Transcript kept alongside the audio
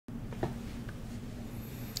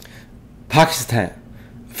Pakistan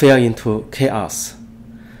fell into chaos.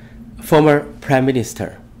 Former Prime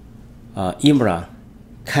Minister Imran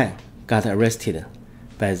Khan got arrested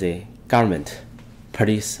by the government,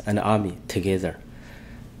 police, and army together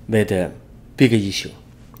with a big issue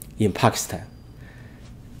in Pakistan.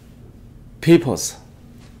 People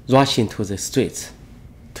rush into the streets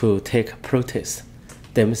to take protest,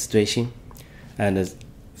 demonstration, and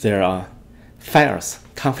there are fires,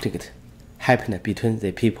 conflict happening between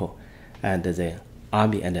the people and the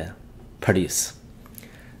army and the police.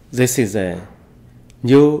 This is a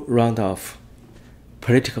new round of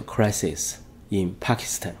political crisis in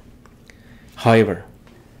Pakistan. However,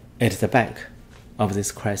 at the back of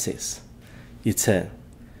this crisis, it's a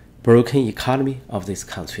broken economy of this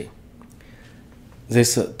country.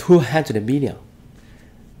 These 200 million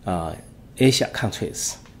Asia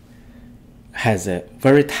countries has a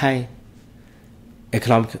very tight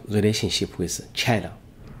economic relationship with China.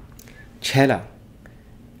 China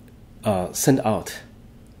put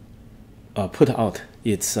out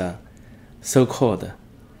its so-called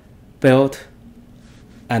Belt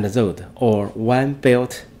and Road, or One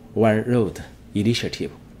Belt, One Road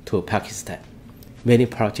initiative to Pakistan. Many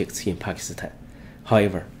projects in Pakistan.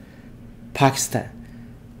 However, Pakistan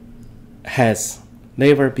has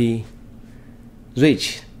never been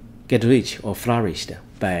get rich or flourished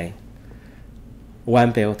by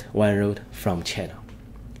One Belt, One Road from China.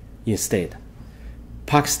 Instead,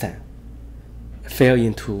 Pakistan fell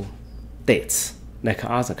into debts like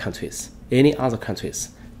other countries, any other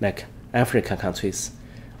countries, like African countries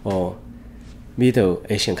or Middle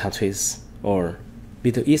Asian countries or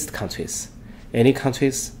Middle East countries. Any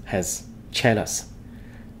countries has China's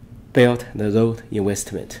Belt and Road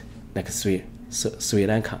investment, like Sri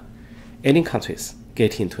Lanka. Any countries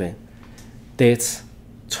get into a debt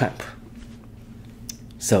trap.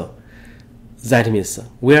 So that means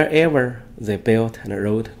wherever the Belt and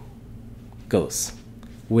Road goes,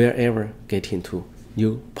 wherever get into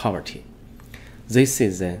new poverty. This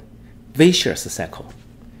is a vicious cycle.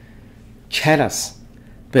 China's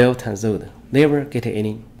Belt and Road never get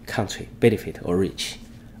any country benefit or rich,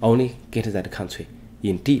 only get that country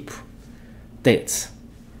in deep debts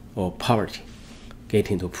or poverty,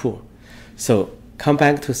 get into poor. So come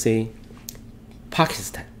back to say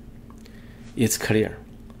Pakistan, it's clear,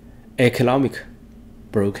 economic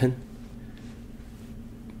broken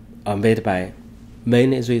are made by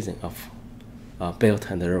many reasons of Belt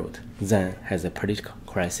and Road, then has a political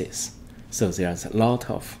crisis. So there's a lot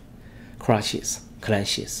of clashes,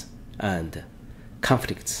 and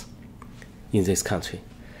conflicts in this country.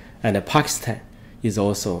 And Pakistan is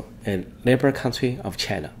also a neighbor country of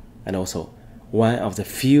China, and also one of the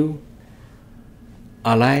few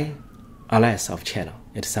allies of China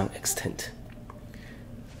at some extent.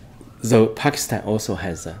 Though Pakistan also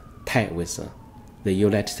has a tie with the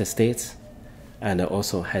United States, and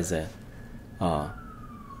also has a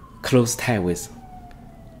close tie with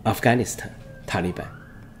Afghanistan, Taliban.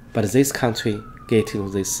 But this country get into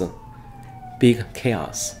this big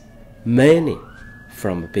chaos, mainly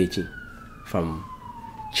from Beijing, from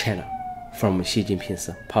China, from Xi Jinping's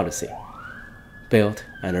policy, Belt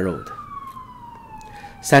and Road.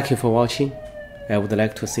 Thank you for watching. I would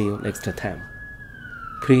like to see you next time.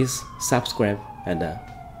 Please subscribe and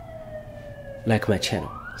like my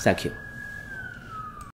channel. Thank you.